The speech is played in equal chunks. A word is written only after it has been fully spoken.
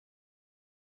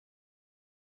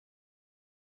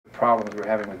problems we're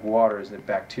having with water is that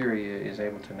bacteria is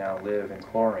able to now live in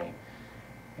chlorine,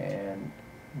 and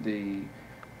the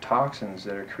toxins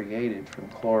that are created from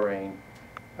chlorine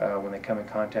when they come in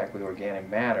contact with organic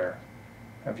matter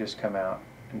have just come out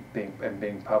and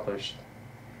being published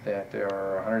that there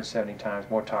are 170 times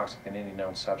more toxic than any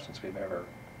known substance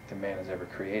that man has ever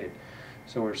created.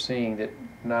 So we're seeing that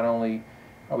not only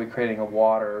are we creating a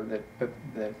water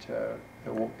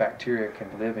that bacteria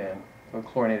can live in, or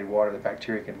chlorinated water that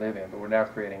bacteria can live in, but we're now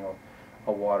creating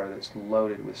a water that's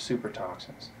loaded with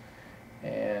supertoxins,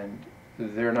 and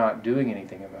they're not doing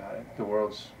anything about it. The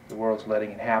world's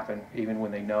letting it happen, even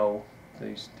when they know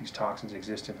these toxins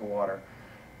exist in the water.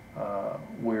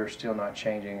 We're still not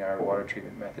changing our water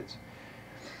treatment methods,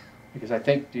 because I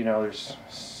think there's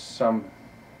some,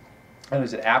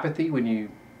 is it apathy when you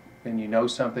know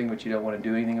something but you don't want to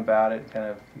do anything about it? Kind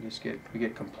of we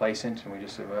get complacent and we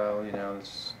just say, well, we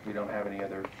don't have any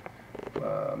other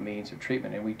means of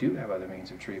treatment, and we do have other means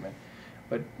of treatment.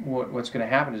 But what's going to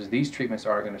happen is these treatments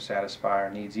are going to satisfy our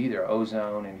needs. Either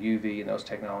ozone and UV and those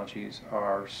technologies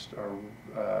are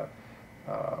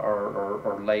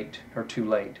late or too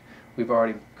late. We've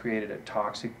already created a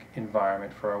toxic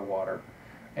environment for our water,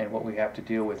 and what we have to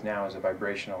deal with now is the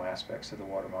vibrational aspects of the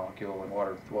water molecule, and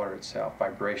the water itself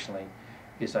vibrationally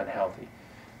is unhealthy.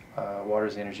 Water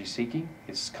is energy seeking.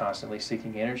 It's constantly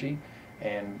seeking energy,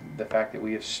 and the fact that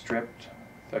we have stripped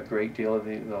a great deal of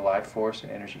the life force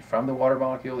and energy from the water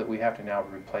molecule, that we have to now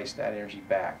replace that energy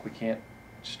back. We can't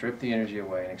strip the energy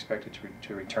away and expect it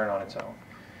to return on its own.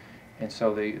 And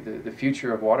so the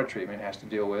future of water treatment has to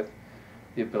deal with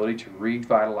the ability to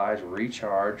revitalize,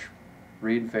 recharge,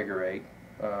 reinvigorate,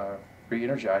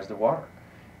 re-energize the water.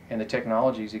 And the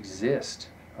technologies exist.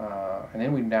 And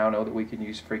then we now know that we can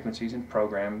use frequencies and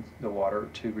program the water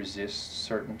to resist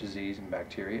certain disease and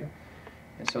bacteria.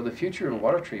 And so the future of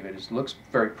water treatment looks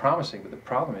very promising, but the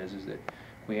problem is that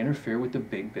we interfere with the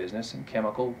big business and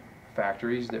chemical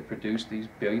factories that produce these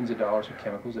billions of dollars of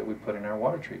chemicals that we put in our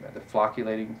water treatment, the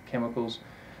flocculating chemicals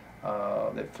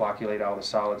that flocculate all the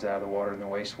solids out of the water and the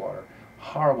wastewater,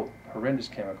 horrible, horrendous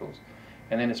chemicals.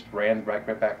 And then it's ran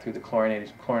right back through the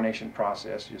chlorination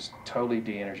process, just totally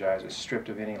de-energized, it's stripped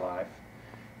of any life.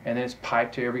 And then it's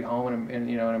piped to every home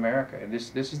in America. And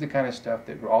this is the kind of stuff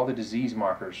that all the disease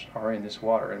markers are in this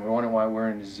water. And we're wondering why we're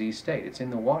in a disease state. It's in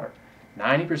the water.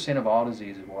 90% of all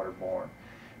disease is waterborne.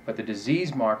 But the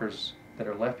disease markers that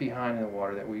are left behind in the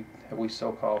water that we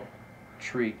so-called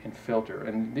treat and filter,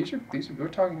 and these are we're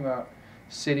talking about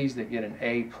cities that get an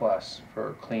A+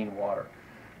 for clean water,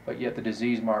 but yet the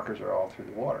disease markers are all through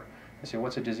the water. They say,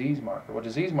 what's a disease marker? Well,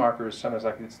 disease marker is sometimes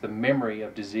like it's the memory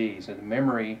of disease, or the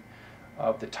memory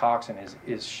of the toxin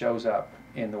shows up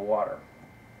in the water.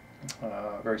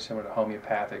 Very similar to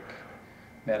homeopathic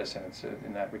medicine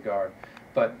in that regard,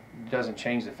 but it doesn't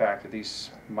change the fact that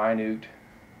these minute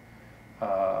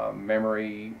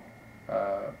memory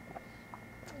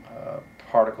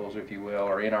particles, if you will,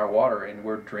 are in our water, and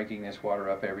we're drinking this water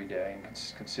up every day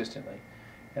and consistently.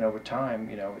 And over time,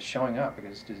 it's showing up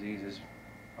because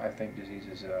I think disease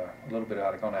is a little bit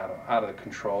out of the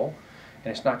control. And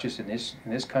it's not just in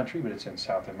this country, but it's in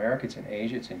South America, it's in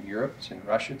Asia, it's in Europe, it's in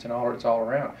Russia, it's all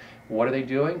around. What are they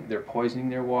doing? They're poisoning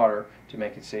their water to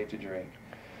make it safe to drink.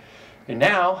 And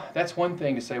now, that's one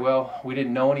thing to say, well, we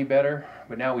didn't know any better,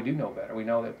 but now we do know better. We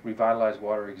know that revitalized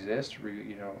water exists,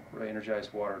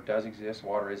 re-energized water does exist,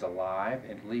 water is alive,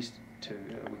 at least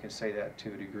we can say that to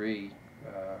a degree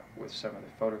with some of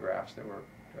the photographs that were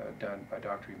done by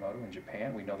Dr. Emoto in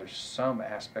Japan. We know there's some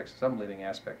living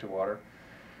aspect to water,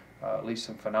 at least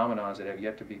some phenomena that have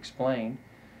yet to be explained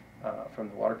from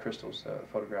the water crystals,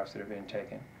 photographs that have been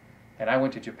taken. And I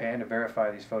went to Japan to verify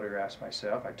these photographs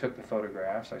myself. I took the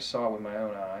photographs. I saw it with my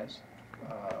own eyes.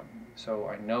 So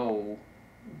I know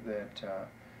that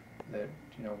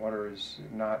water is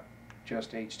not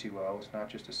just H2O. It's not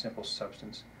just a simple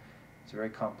substance. It's very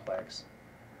complex,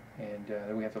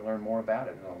 and we have to learn more about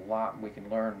it. There's a lot we can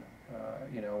learn,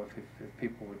 if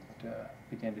people would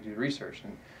begin to do research.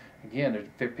 And again,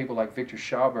 there's people like Victor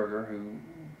Schauberger who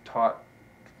taught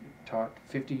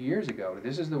 50 years ago.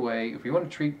 This is the way, if you want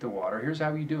to treat the water, here's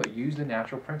how you do it. Use the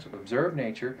natural principle. Observe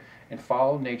nature and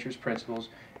follow nature's principles,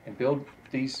 and build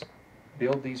these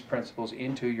principles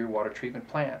into your water treatment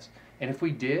plants. And if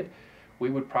we did, we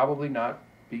would probably not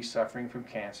be suffering from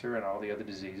cancer and all the other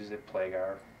diseases that plague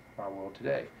our world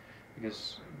today,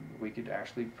 because we could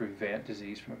actually prevent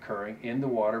disease from occurring in the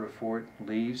water before it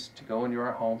leaves to go into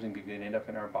our homes and end up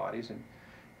in our bodies.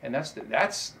 And that's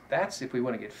if we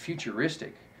want to get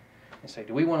futuristic and say,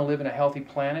 do we want to live in a healthy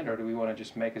planet, or do we want to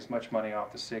just make as much money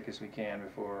off the sick as we can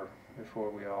before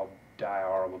we all die a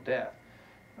horrible death?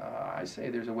 I say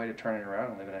there's a way to turn it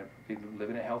around and live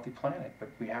in a healthy planet, but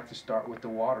we have to start with the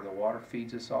water. The water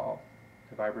feeds us all,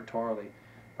 vibrationally.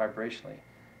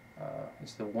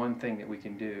 It's the one thing that we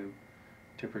can do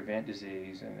to prevent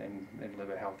disease and live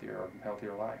a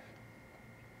healthier life.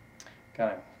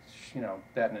 Kind of,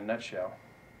 that in a nutshell.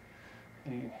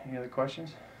 Any other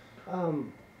questions?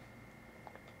 Can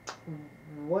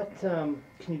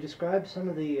you describe some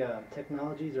of the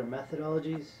technologies or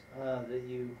methodologies that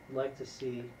you like to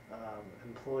see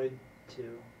employed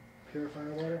to purify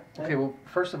our water? Okay, well,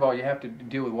 first of all, you have to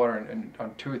deal with water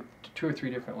on two or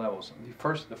three different levels.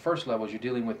 The first level is you're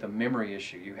dealing with the memory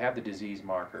issue. You have the disease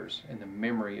markers and the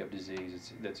memory of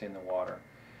disease that's in the water.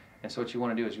 And so what you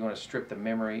want to do is you want to strip that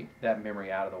memory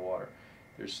out of the water.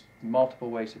 There's multiple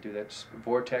ways to do that.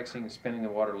 Vortexing and spinning the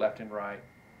water left and right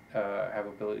have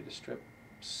ability to strip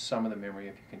some of the memory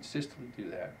if you consistently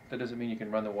do that. That doesn't mean you can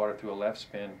run the water through a left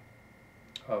spin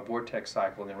vortex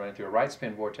cycle and then run it through a right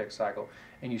spin vortex cycle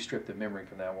and you strip the memory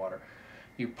from that water.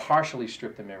 You partially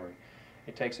strip the memory.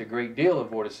 It takes a great deal of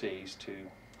vortices to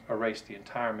erase the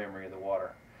entire memory of the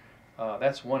water.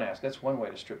 That's one way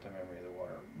to strip the memory of the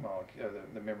water molecule,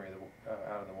 the memory of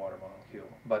out of the water molecule.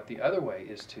 But the other way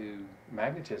is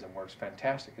magnetism works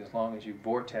fantastic as long as you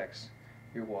vortex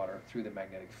your water through the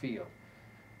magnetic field.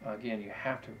 Again, you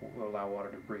have to allow water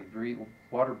to breathe.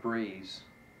 Water breathes,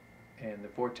 and the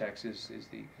vortex is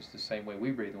the same way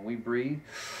we breathe. When we breathe,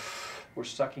 we're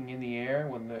sucking in the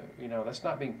air.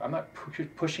 I'm not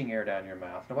pushing air down your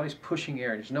mouth. Nobody's pushing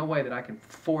air. There's no way that I can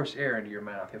force air into your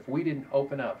mouth. If we didn't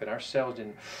open up and our cells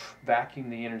didn't vacuum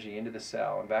the energy into the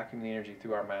cell and vacuum the energy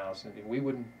through our mouths, and we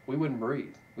wouldn't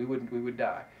breathe. We would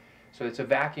die. So it's a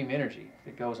vacuum energy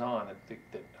that goes on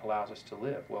that allows us to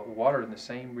live. Well, the water in the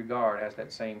same regard has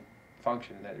that same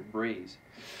function in that it breathes.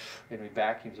 And it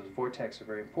vacuums. Those vortexes are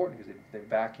very important because they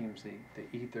vacuums the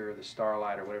ether or the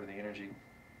starlight or whatever the energy,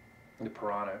 the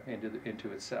piranha, into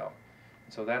itself.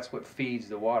 And so that's what feeds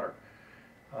the water.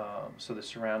 So the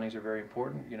surroundings are very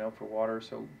important, for water.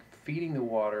 So feeding the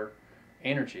water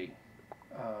energy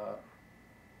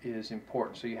is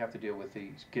important. So you have to deal with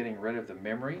getting rid of the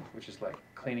memory, which is like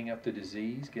cleaning up the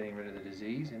disease, getting rid of the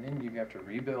disease, and then you have to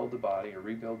rebuild the body or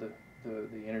rebuild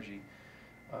the energy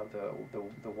of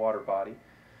the water body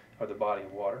or the body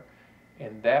of water.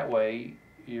 And that way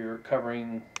you're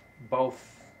covering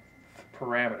both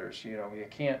parameters. You don't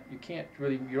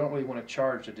really want to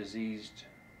charge the diseased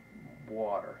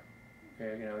water.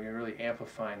 You're really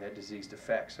amplifying that diseased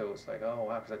effect. So it's like, oh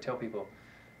wow, because I tell people,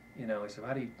 they say,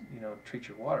 how do you treat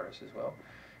your water? I says, well,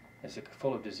 is it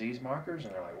full of disease markers?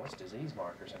 And they're like, what's disease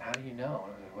markers? And how do you know?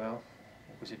 And I say, well,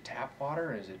 was it tap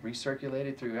water? Is it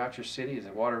recirculated throughout your city? Is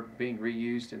the water being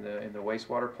reused in the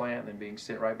wastewater plant and then being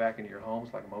sent right back into your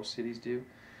homes like most cities do?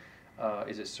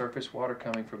 Is it surface water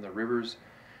coming from the rivers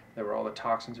where all the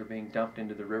toxins are being dumped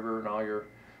into the river and all your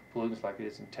pollutants like it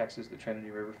is in Texas? The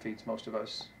Trinity River feeds most of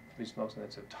us. It's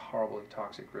a horribly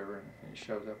toxic river and it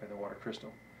shows up in the water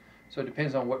crystal. So it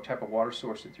depends on what type of water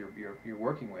source that you're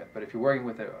working with. But if you're working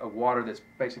with a water that's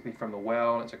basically from the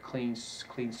well and it's a clean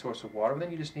source of water, then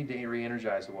you just need to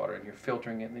re-energize the water and you're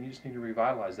filtering it, and then you just need to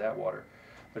revitalize that water.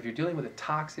 But if you're dealing with a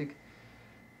toxic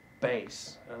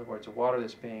base, in other words, a water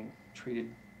that's being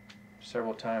treated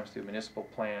several times through a municipal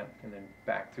plant and then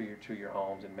back through to your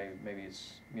homes, and maybe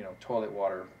it's toilet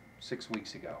water 6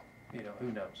 weeks ago,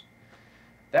 who knows?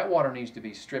 That water needs to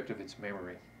be stripped of its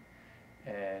memory.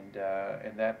 And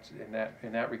in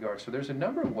that regard, so there's a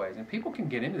number of ways, and people can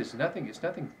get into this.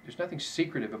 There's nothing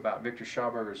secretive about Victor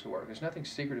Schauberger's work. There's nothing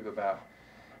secretive about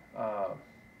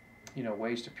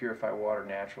ways to purify water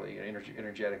naturally and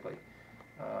energetically.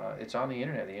 It's on the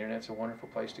internet. The internet's a wonderful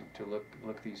place to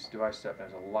look these devices up.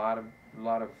 There's a lot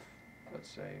of let's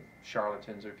say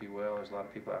charlatans, if you will. There's a lot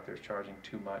of people out there charging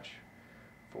too much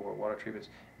for water treatments.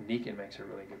 Nikken makes a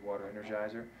really good water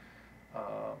energizer.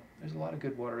 There's a lot of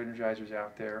good water energizers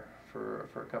out there for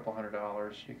a couple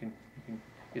 $100. You can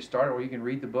get started, or you can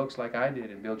read the books like I did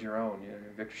and build your own.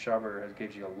 Victor Schauberger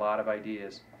gives you a lot of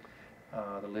ideas.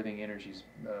 The Living Energies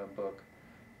book,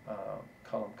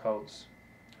 Cullum Coates.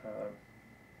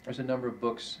 There's a number of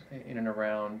books in and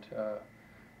around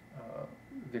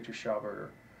Victor Schauberger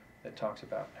that talks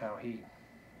about how he,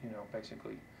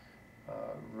 basically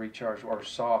recharged or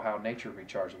saw how nature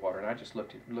recharged water. And I just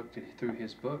looked through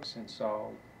his books and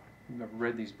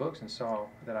read these books and saw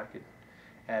that I could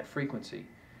add frequency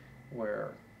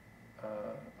where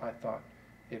I thought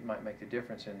it might make the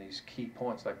difference in these key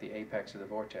points like the apex of the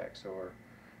vortex, or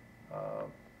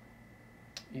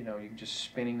you just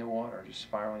spinning the water, just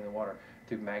spiraling the water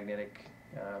through magnetic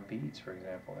beads, for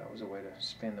example. That was a way to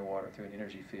spin the water through an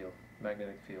energy field,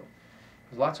 magnetic field.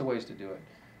 There's lots of ways to do it.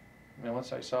 And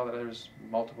once I saw that there's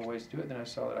multiple ways to do it, then I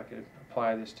saw that I could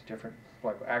apply this to different,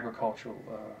 like agricultural,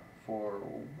 for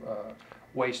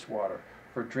wastewater,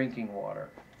 for drinking water,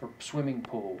 for swimming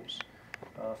pools,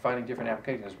 finding different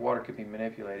applications. Water could be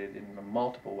manipulated in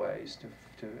multiple ways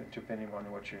depending on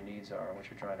what your needs are and what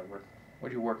you're trying to work,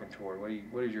 what you're working toward.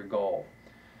 What is your goal?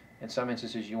 In some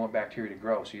instances, you want bacteria to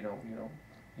grow, so you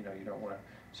don't want to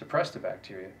suppress the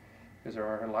bacteria, because there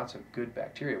are lots of good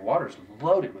bacteria. Water's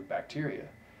loaded with bacteria,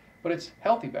 but it's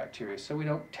healthy bacteria, so we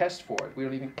don't test for it. We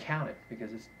don't even count it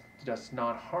because it's just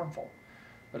not harmful.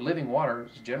 But living water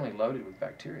is generally loaded with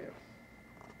bacteria,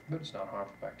 but it's not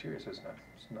harmful bacteria, so it's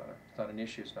not an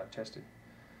issue. It's not tested.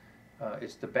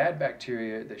 It's the bad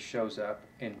bacteria that shows up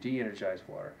in de-energized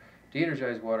water.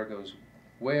 De-energized water goes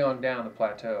way on down the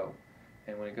plateau,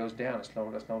 and when it goes down, that's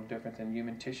no different than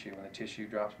human tissue. When the tissue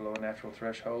drops below a natural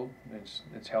threshold,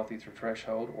 it's healthy through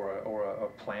threshold, or a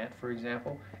plant, for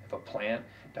example. If a plant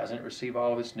doesn't receive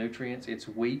all of its nutrients, it's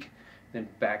weak, then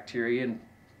bacteria and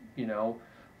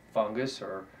fungus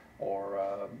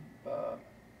or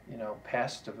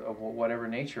pests of whatever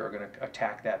nature are going to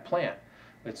attack that plant.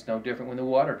 It's no different when the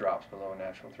water drops below a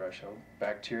natural threshold.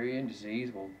 Bacteria and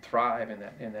disease will thrive in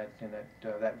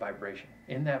that vibration.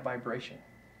 In that vibration.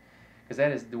 Because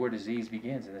that is where disease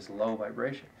begins, in this low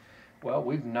vibration. Well,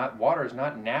 water is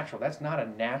not natural. That's not a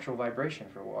natural vibration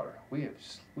for water.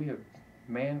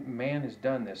 Man has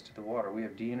done this to the water. We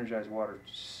have de-energized water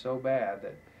so bad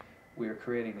that we are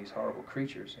creating these horrible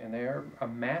creatures, and they are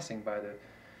amassing by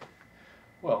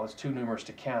it's too numerous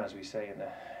to count, as we say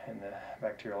in the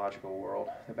bacteriological world.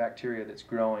 The bacteria that's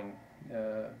growing,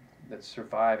 that's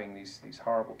surviving these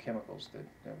horrible chemicals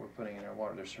that we're putting in our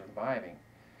water, they're surviving.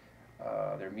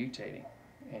 They're mutating,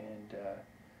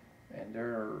 and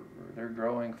they're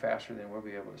growing faster than we'll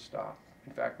be able to stop.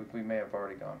 In fact, we may have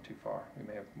already gone too far.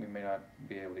 We may not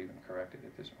be able to even correct it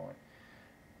at this point.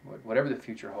 But whatever the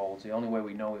future holds, the only way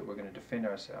we know that we're going to defend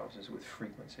ourselves is with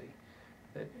frequency.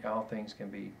 That all things can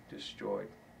be destroyed.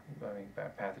 I mean,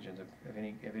 pathogens of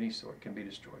any sort can be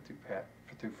destroyed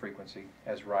through frequency,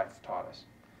 as Rife taught us.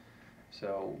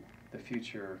 So the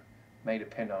future may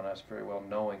depend on us very well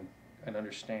knowing and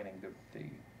understanding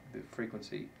the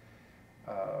frequency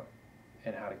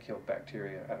and how to kill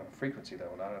bacteria at a frequency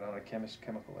level, not on a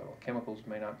chemical level. Chemicals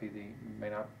may not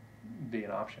be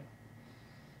an option,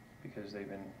 because they've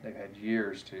had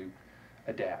years to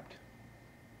adapt.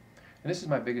 And this is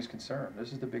my biggest concern.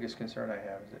 This is the biggest concern I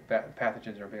have, is that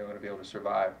pathogens are going to be able to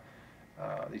survive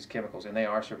these chemicals, and they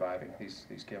are surviving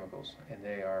these chemicals. And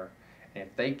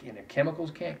if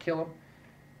chemicals can't kill them,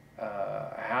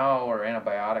 how are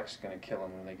antibiotics going to kill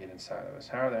them when they get inside of us?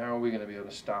 How are we going to be able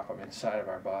to stop them inside of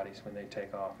our bodies when they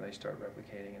take off and they start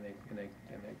replicating and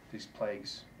these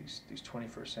plagues, these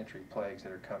 21st century plagues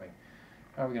that are coming?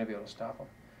 How are we going to be able to stop them?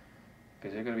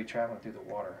 Because they're going to be traveling through the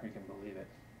water. You can believe it.